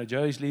know.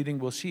 Joey's leading,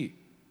 we'll see.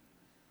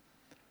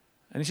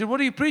 And he said, what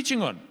are you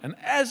preaching on? And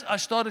as I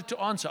started to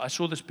answer, I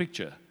saw this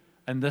picture,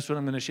 and that's what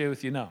I'm going to share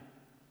with you now.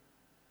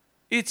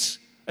 It's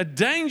a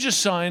danger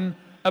sign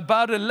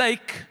about a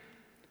lake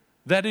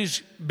that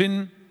has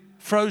been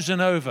frozen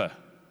over.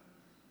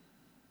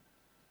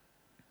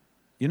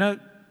 You know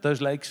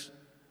those lakes?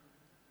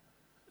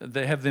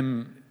 They have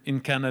them in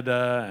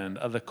Canada and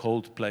other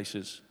cold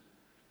places.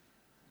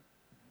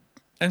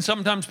 And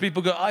sometimes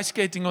people go ice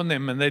skating on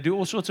them, and they do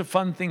all sorts of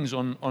fun things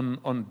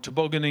on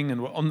tobogganing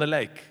and on the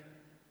lake.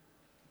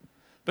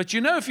 But you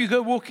know, if you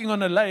go walking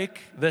on a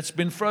lake that's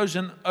been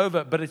frozen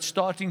over, but it's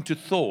starting to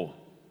thaw,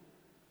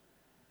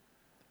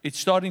 it's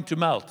starting to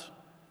melt,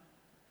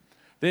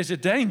 there's a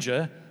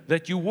danger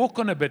that you walk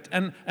on a bit,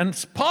 and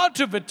part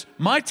of it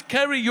might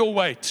carry your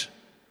weight,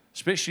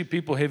 especially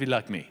people heavy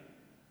like me.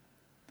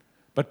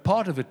 But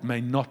part of it may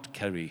not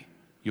carry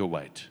your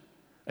weight,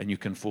 and you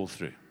can fall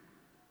through.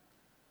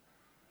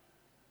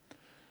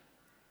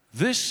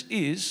 This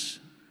is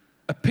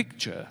a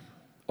picture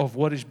of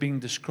what is being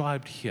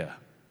described here.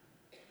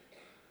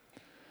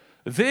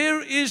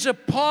 There is a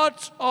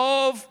part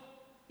of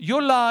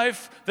your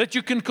life that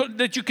you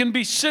can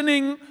be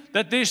sinning,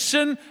 that there's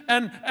sin,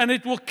 and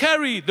it will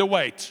carry the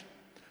weight.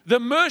 The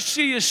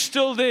mercy is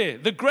still there.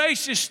 The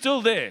grace is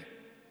still there.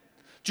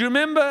 Do you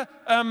remember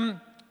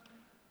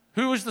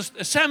who was this?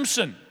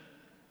 Samson.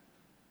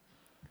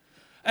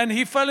 And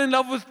he fell in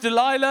love with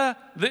Delilah,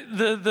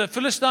 the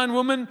Philistine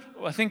woman.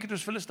 I think it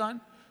was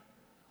Philistine.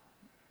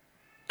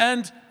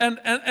 And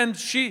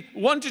she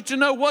wanted to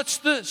know, what's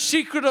the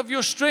secret of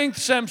your strength,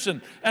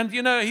 Samson? And,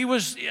 you know,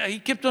 he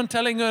kept on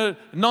telling her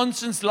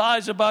nonsense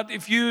lies about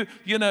if you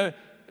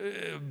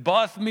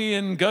bath me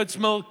in goat's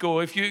milk,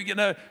 or if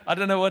I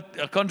don't know what,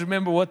 I can't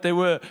remember what they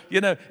were,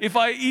 if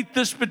I eat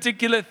this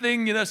particular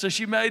thing, so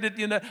she made it,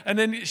 and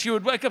then she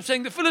would wake up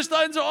saying, the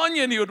Philistines are on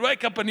you, and he would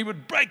wake up and he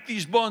would break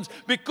these bonds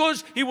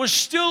because he was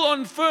still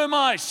on firm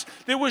ice.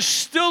 There was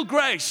still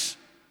grace.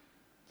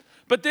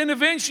 But then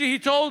eventually he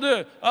told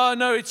her, oh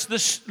no, it's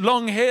this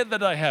long hair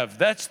that I have.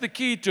 That's the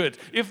key to it.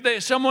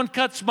 If someone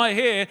cuts my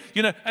hair,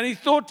 and he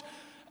thought,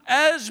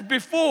 as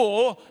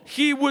before,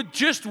 he would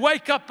just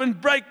wake up and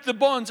break the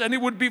bonds and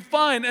it would be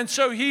fine. And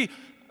so he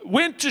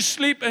went to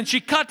sleep and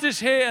she cut his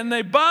hair and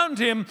they bound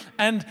him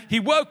and he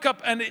woke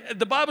up, and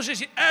the Bible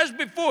says, as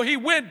before he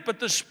went, but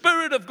the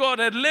Spirit of God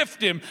had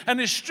left him and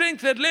his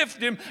strength had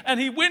left him, and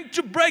he went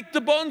to break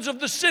the bonds of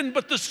the sin,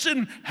 but the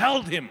sin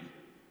held him.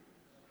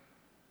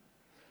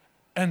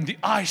 And the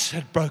ice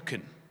had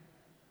broken.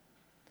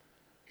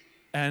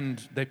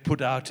 And they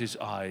put out his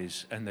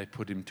eyes and they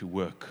put him to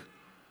work.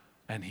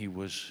 And he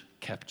was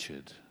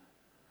captured.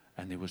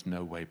 And there was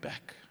no way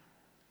back.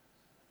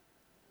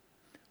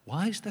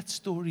 Why is that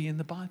story in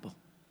the Bible?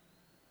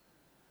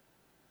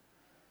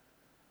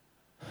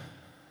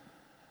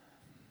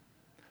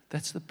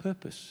 That's the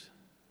purpose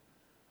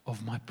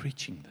of my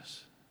preaching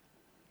this.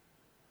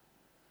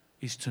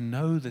 Is to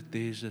know that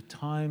there's a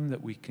time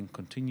that we can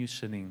continue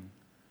sinning,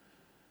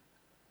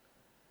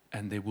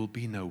 and there will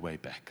be no way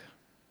back.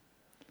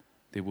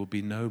 There will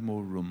be no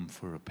more room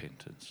for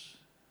repentance.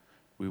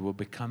 We will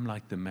become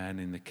like the man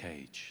in the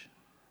cage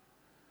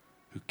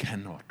who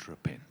cannot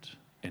repent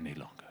any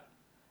longer.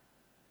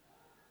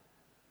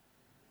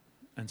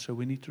 And so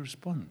we need to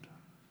respond.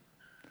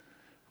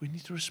 We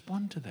need to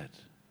respond to that.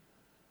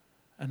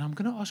 And I'm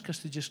going to ask us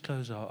to just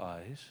close our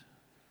eyes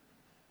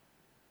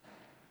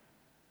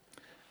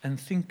and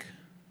think,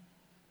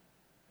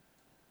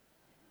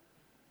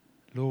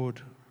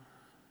 Lord,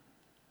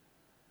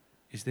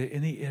 is there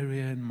any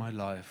area in my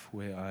life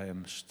where I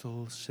am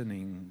still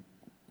sinning,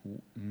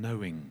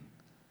 knowing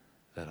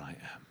that I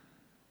am?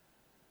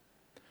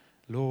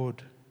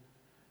 Lord,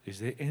 is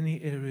there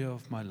any area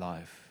of my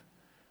life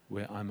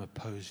where I'm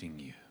opposing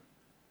you?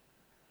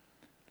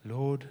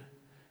 Lord,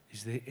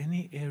 is there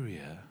any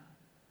area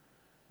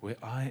where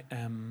I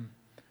am,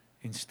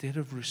 instead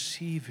of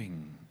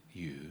receiving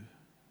you,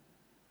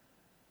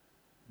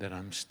 that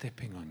I'm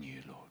stepping on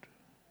you, Lord?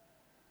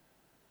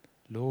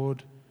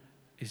 Lord,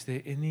 is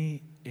there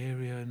any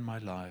area in my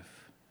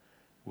life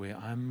where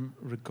I'm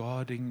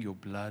regarding your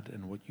blood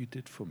and what you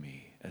did for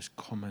me as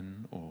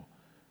common or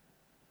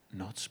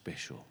not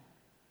special?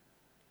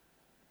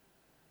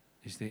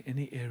 Is there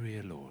any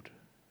area, Lord,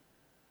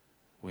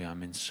 where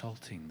I'm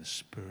insulting the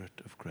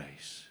Spirit of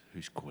grace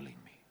who's calling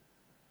me?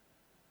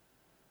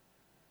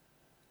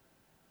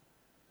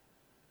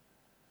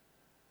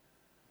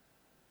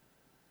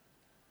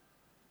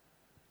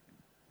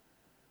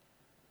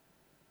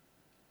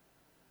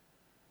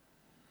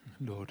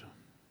 Lord,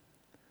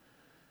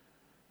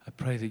 I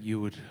pray that you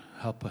would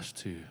help us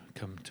to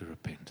come to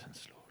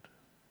repentance, Lord.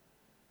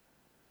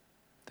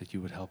 That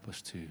you would help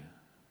us to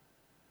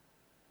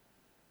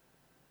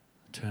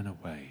turn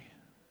away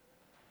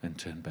and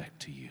turn back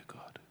to you,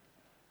 God.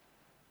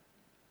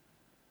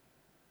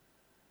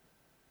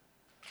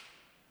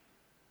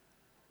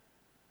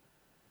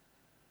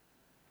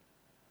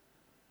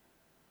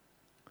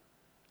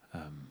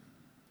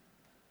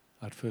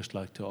 I'd first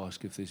like to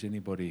ask if there's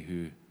anybody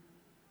who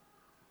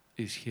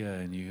is here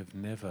and you have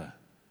never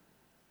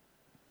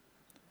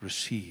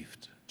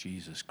received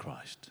Jesus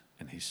Christ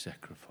and his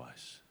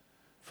sacrifice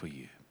for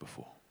you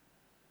before.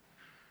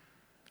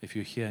 If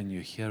you're here and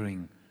you're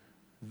hearing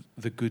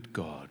the good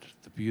God,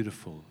 the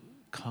beautiful,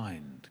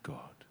 kind God,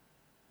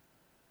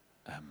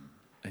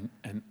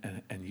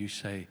 and you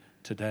say,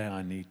 today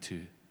I need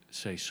to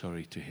say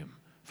sorry to him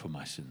for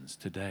my sins.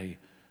 Today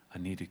I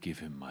need to give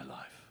him my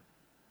life.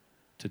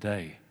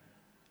 Today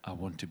I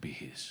want to be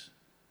his.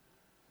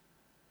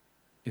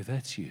 If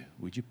that's you,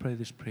 would you pray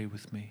this prayer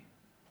with me?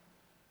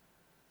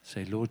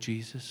 Say, Lord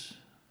Jesus,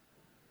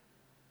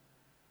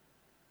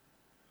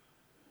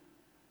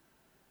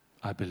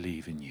 I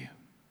believe in you.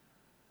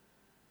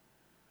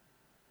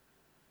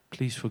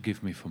 Please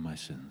forgive me for my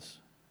sins.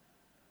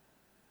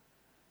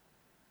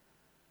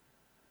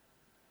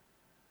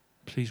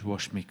 Please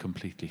wash me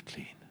completely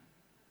clean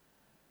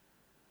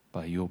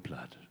by your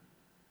blood.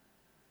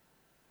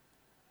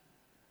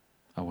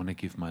 I want to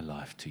give my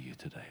life to you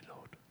today,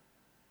 Lord.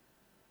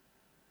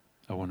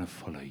 I want to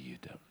follow you,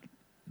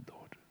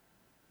 Lord.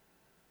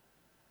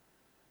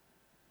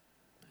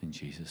 In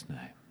Jesus' name.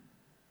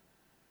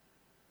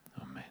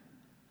 Amen.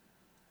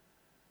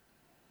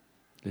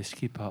 Let's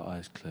keep our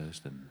eyes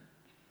closed, and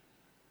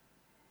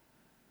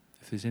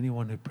if there's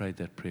anyone who prayed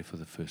that prayer for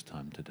the first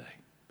time today,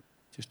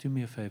 just do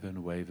me a favor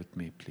and wave at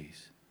me,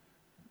 please.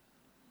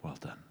 Well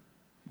done.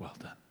 Well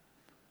done.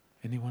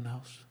 Anyone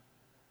else?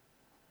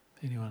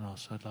 Anyone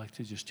else? I'd like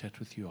to just chat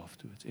with you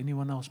afterwards.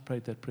 Anyone else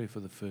prayed that prayer for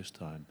the first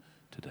time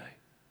today?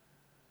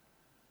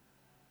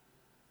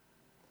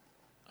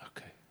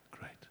 Okay,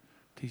 great.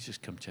 Please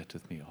just come chat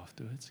with me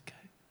afterwards,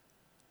 okay?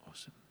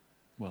 Awesome.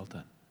 Well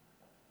done.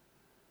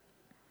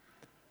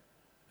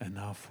 And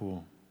now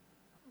for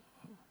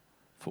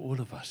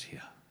all of us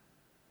here,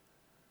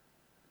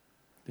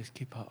 let's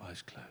keep our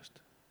eyes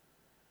closed.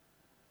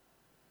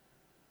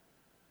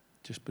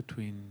 Just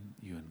between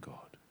you and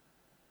God.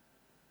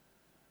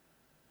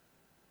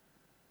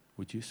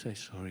 Would you say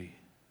sorry?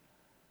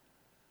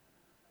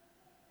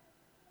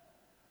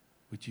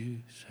 Would you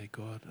say,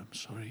 God, I'm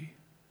sorry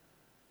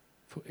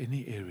for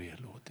any area,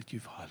 Lord, that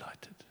you've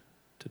highlighted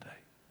today?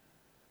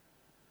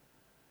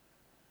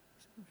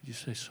 Would you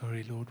say,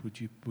 sorry, Lord, would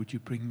you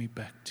bring me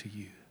back to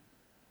you?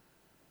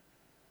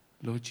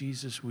 Lord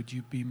Jesus, would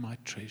you be my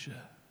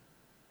treasure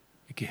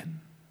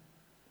again?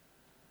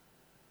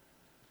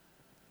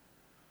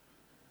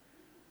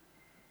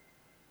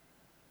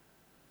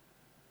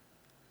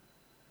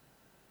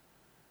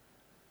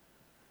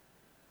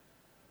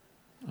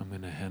 I'm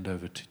going to hand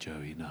over to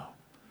Joey now.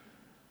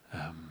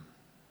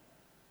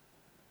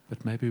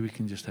 But maybe we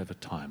can just have a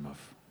time of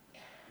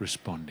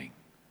responding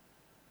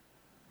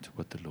to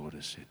what the Lord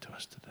has said to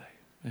us today.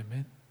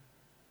 Amen.